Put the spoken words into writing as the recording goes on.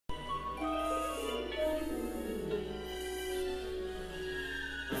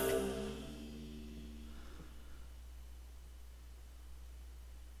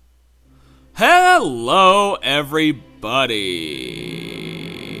Hello, everybody.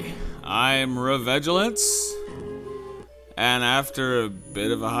 I'm Revegelance, and after a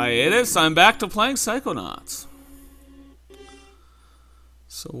bit of a hiatus, I'm back to playing Psychonauts.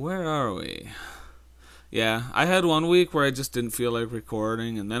 So where are we? Yeah, I had 1 week where I just didn't feel like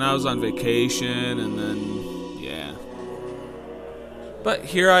recording, and then I was on vacation, and then, yeah. But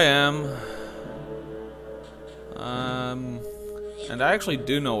here I am. And I actually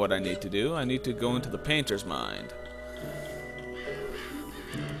do know what I need to do. I need to go into the painter's mind.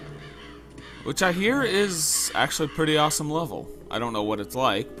 Which I hear is actually a pretty awesome level. I don't know what it's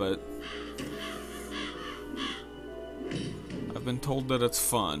like, but I've been told that it's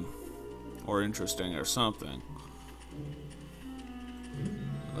fun. Or interesting or something.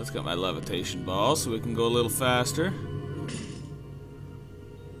 Let's get my levitation ball so we can go a little faster.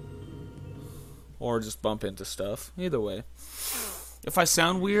 Or just bump into stuff. Either way. If I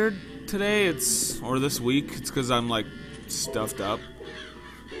sound weird today, or this week, it's because I'm like stuffed up.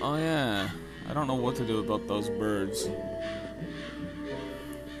 Oh yeah, I don't know what to do about those birds.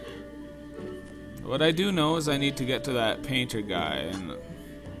 What I do know is I need to get to that painter guy, and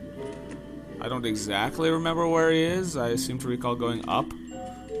I don't exactly remember where he is. I seem to recall going up.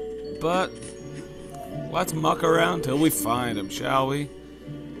 But let's muck around till we find him, shall we?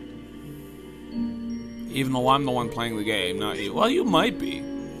 Even though I'm the one playing the game, not you. Well, you might be.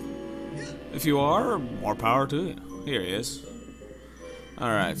 If you are, more power to you. Here he is.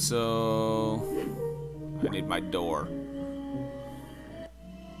 Alright, so I need my door.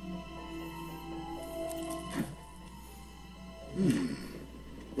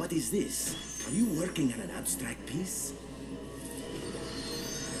 What is this? Are you working on an abstract piece?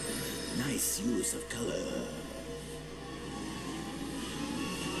 Nice use of color.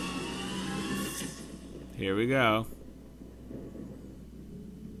 Here we go.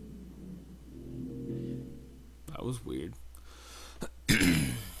 That was weird.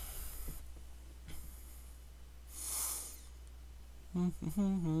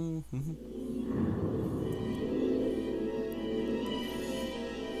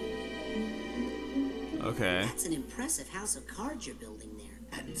 Okay. That's an impressive house of cards you're building there.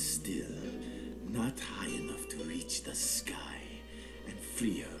 And still, not high enough to reach the sky and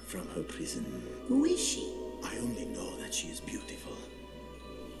free her from her prison. Who is she? I only know that she is beautiful,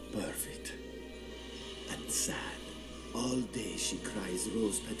 perfect, and sad. All day she cries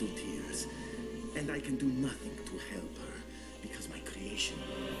rose-petal tears, and I can do nothing to help her because my creation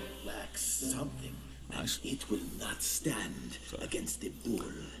lacks something, and it will not stand against the bull.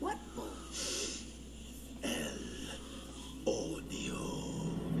 What bull? El Odio.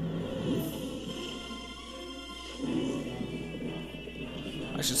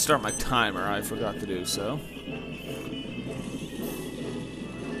 I should start my timer. I forgot to do so.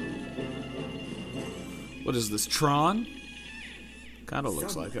 What is this, Tron? Kind of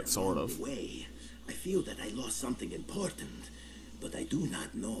looks like it, sort of. I feel that I lost something important, but I do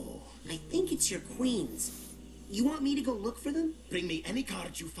not know. I think it's your queens. You want me to go look for them? Bring me any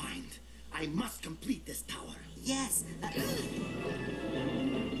cards you find. I must complete this tower. Yes.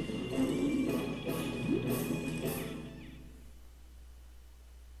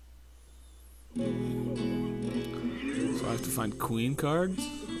 So I have to find queen cards?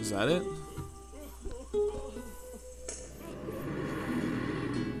 Is that it?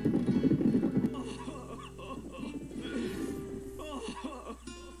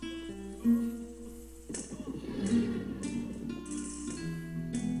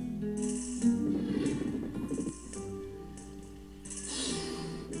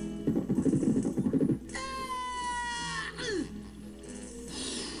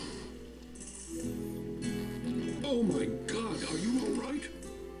 Oh my God, are you all right?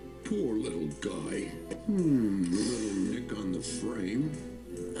 Poor little guy. A little nick on the frame.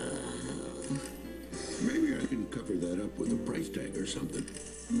 Maybe I can cover that up with a price tag or something.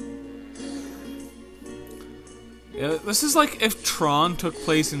 Yeah, this is like if Tron took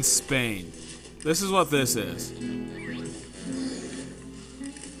place in Spain. This is what this is.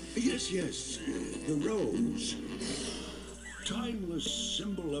 Yes, the rose. Timeless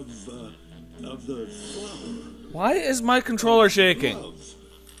symbol of the flower. Why is my controller shaking? Love.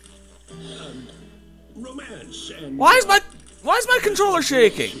 Romance and... Why is my controller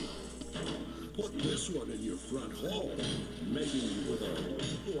shaking? Put this one in your front hall. Maybe with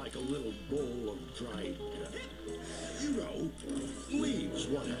like a little bowl of dried, leaves,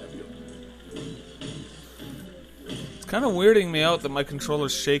 what have you. It's kind of weirding me out that my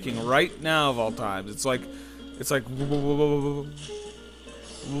controller's shaking right now of all times. It's like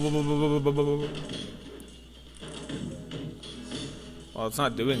Well, it's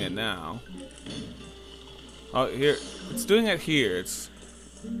not doing it now. Oh, here. It's doing it here. It's...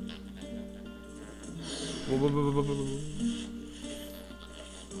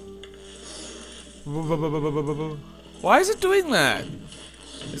 Why is it doing that?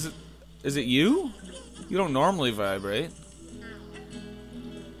 Is it you? You don't normally vibrate.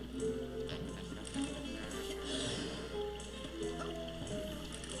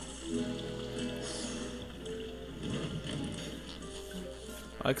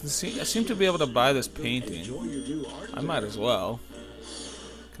 I seem to be able to buy this painting. I might as well.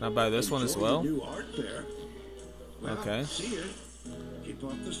 Can I buy this one as well? Okay.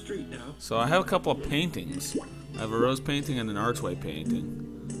 So I have a couple of paintings. I have a rose painting and an archway painting.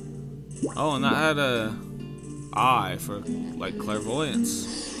 Oh, and that had a eye for like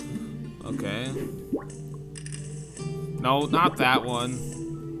clairvoyance. Okay. No, not that one.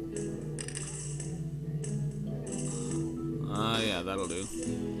 Yeah, that'll do.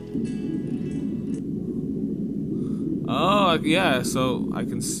 Oh, yeah, so I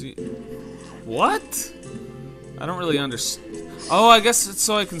can see... What? I don't really understand. Oh, I guess it's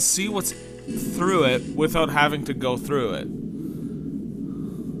so I can see what's through it without having to go through it.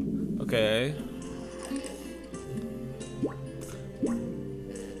 Okay.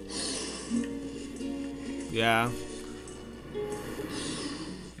 Yeah.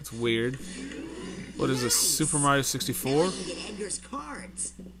 It's weird. What is this, Super Mario 64? Get Edgar's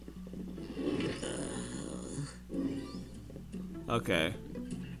cards. Okay.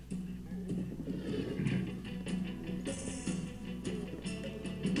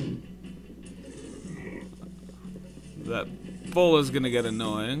 That bull is gonna get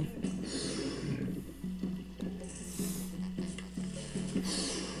annoying.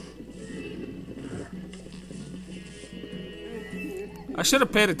 I should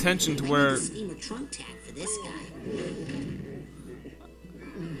have paid attention to where... Steamer trunk tag for this guy.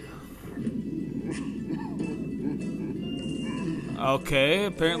 Okay,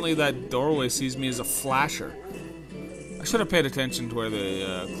 apparently that doorway sees me as a flasher. I should have paid attention to where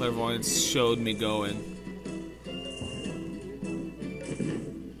the clairvoyance showed me going.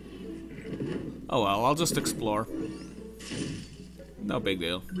 Oh well, I'll just explore. No big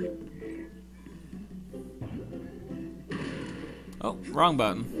deal. Oh, wrong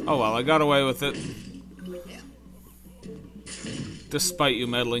button. Oh well, I got away with it. Despite you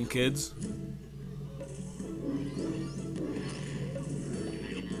meddling kids.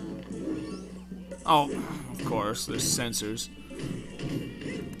 Oh, of course, there's sensors.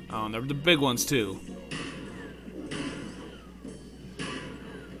 Oh, and they're the big ones too.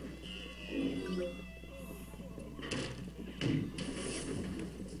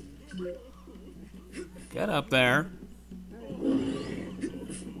 Get up there.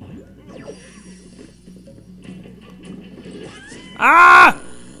 Ah!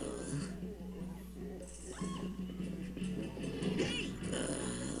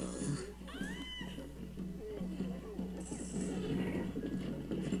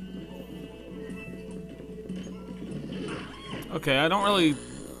 Okay, I don't really...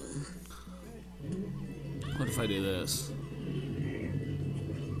 What if I do this?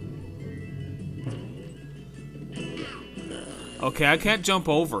 Okay, I can't jump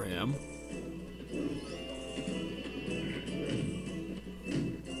over him.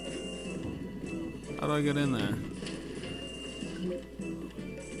 How do I get in there?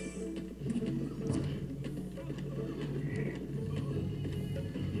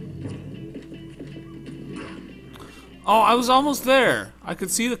 Oh, I was almost there. I could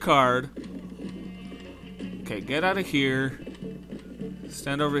see the card. Okay, get out of here.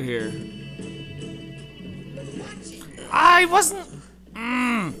 Stand over here. I wasn't...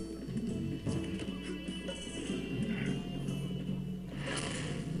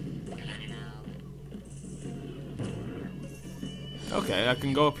 Okay, I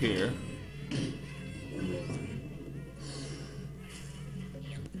can go up here.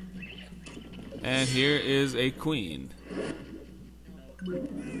 And here is a queen.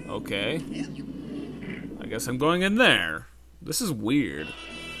 Okay. I guess I'm going in there. This is weird.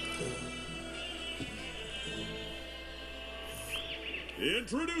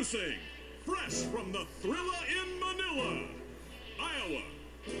 Introducing, fresh from the Thrilla in Manila, Iowa,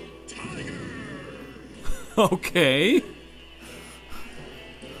 Tiger. Okay.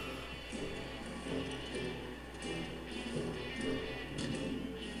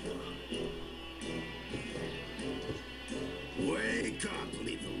 Wake up,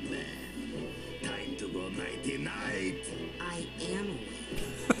 little man. Time to go nighty-night. I am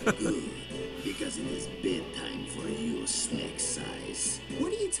Good, because it is bedtime for you, snack size.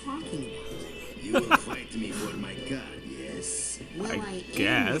 What are you talking about? You will fight me for my card, yes? Yes. Well, I I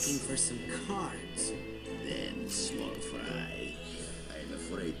guess. am looking for some cards. Then, small fry, I'm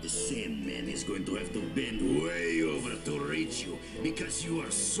afraid the Sandman is going to have to bend way over to reach you because you are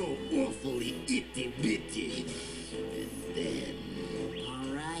so awfully itty-bitty. And then...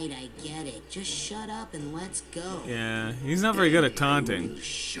 Alright, I get it. Just shut up and let's go. Yeah, he's not very good at taunting.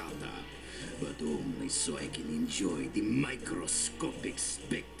 Shut up, but only so I can enjoy the microscopic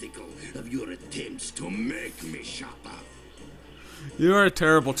spectacle of your attempts to make me shut up. You are a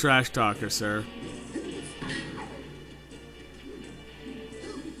terrible trash talker, sir.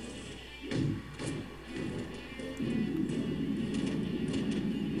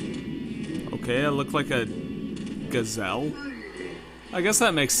 Okay, I look like a gazelle. I guess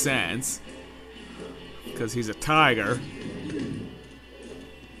that makes sense. Because he's a tiger.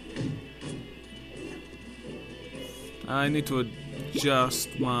 I need to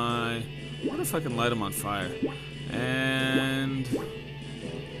adjust my... I wonder if I can light him on fire. And...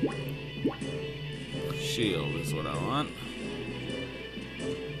 shield is what I want.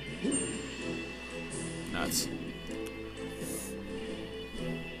 Nuts.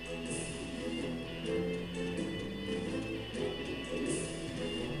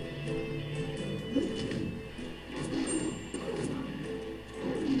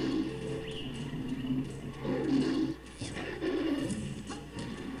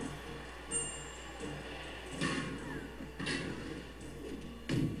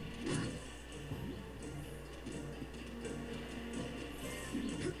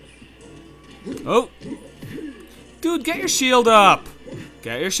 Oh! Dude, get your shield up!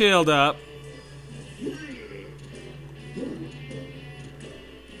 Get your shield up.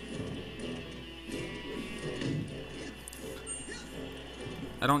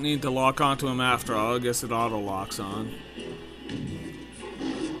 I don't need to lock onto him after all. I guess it auto locks on.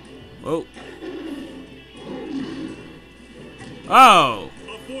 Whoa. Oh!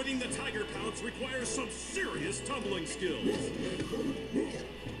 Avoiding the tiger pounce requires some serious tumbling skills.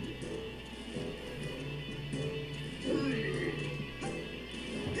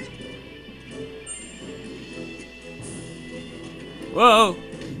 Whoa!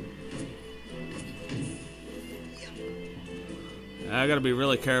 I gotta be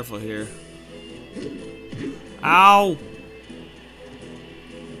really careful here. Ow!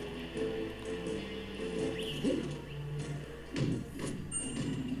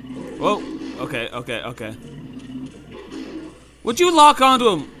 Whoa! Okay. Would you lock onto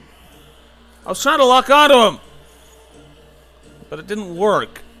him? I was trying to lock onto him! But it didn't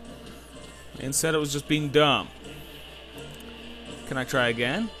work. Instead, it was just being dumb. Can I try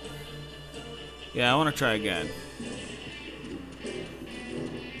again? Yeah, I want to try again.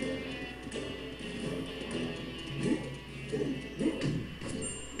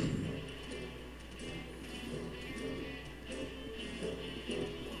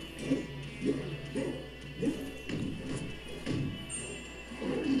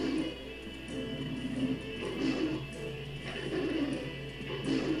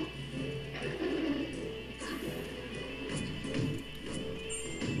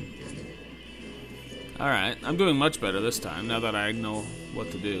 Alright, I'm doing much better this time, now that I know what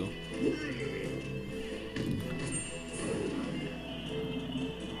to do.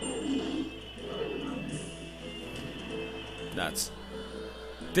 Nuts.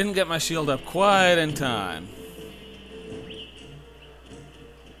 Didn't get my shield up quite in time.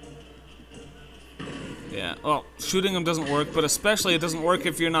 Yeah, well, shooting him doesn't work, but especially it doesn't work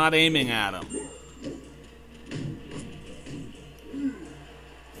if you're not aiming at him.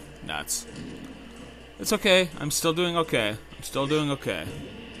 Nuts. It's okay. I'm still doing okay. I'm still doing okay.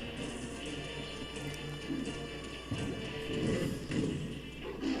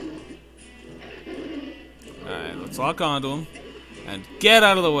 Alright, let's lock onto him. And get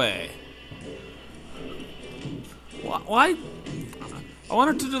out of the way. Why? I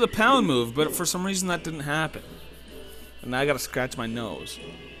wanted to do the pound move, but for some reason that didn't happen. And now I gotta scratch my nose.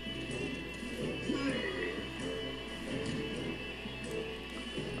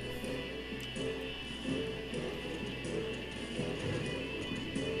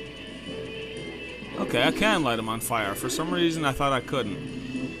 Okay, I can light him on fire. For some reason, I thought I couldn't.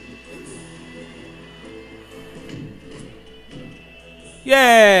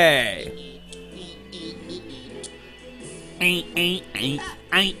 Yay!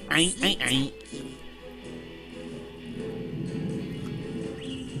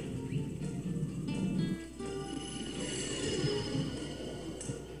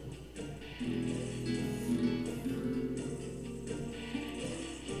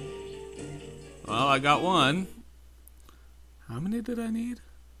 Well, I got one. How many did I need?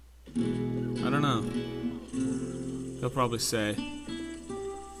 I don't know. He'll probably say.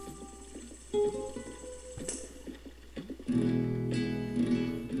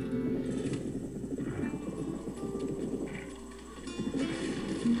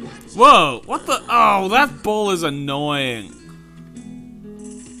 Whoa! What the? Oh, that bull is annoying.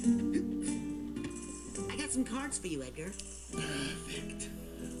 I got some cards for you, Edgar. Perfect.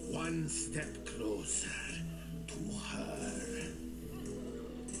 One step closer to her.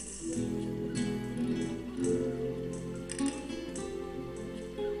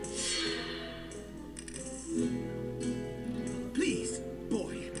 Please,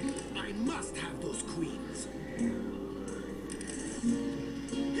 boy, I must have those queens.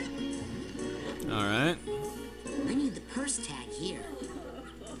 Alright. I need the purse tag here.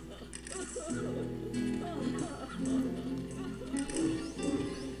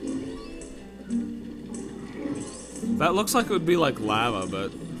 That looks like it would be like lava,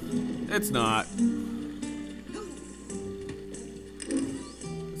 but it's not.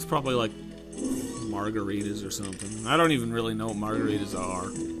 It's probably like margaritas or something. I don't even really know what margaritas are.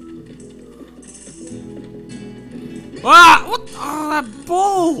 Ah! What? Oh, that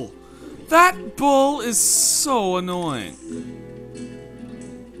bull! That bull is so annoying.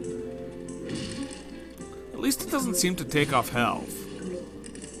 At least it doesn't seem to take off health.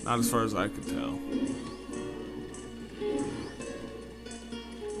 Not as far as I could tell.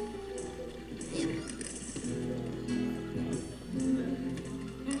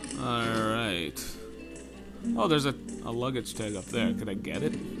 Alright. Oh, there's a luggage tag up there. Could I get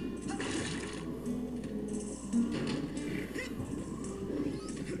it?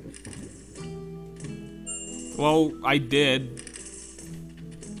 Well, I did.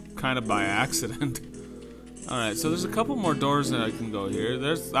 Kind of by accident. Alright, so there's a couple more doors that I can go here.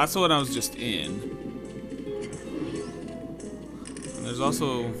 That's the one I was just in. And there's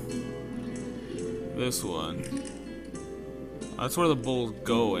also this one. That's where the bull's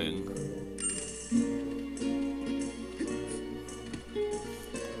going.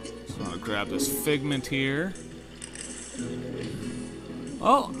 Just want to grab this figment here.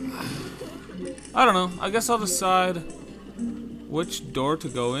 Oh, I don't know. I guess I'll decide which door to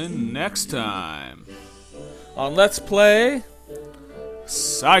go in next time on Let's Play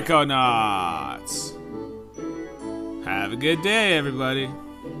Psychonauts. Have a good day, everybody.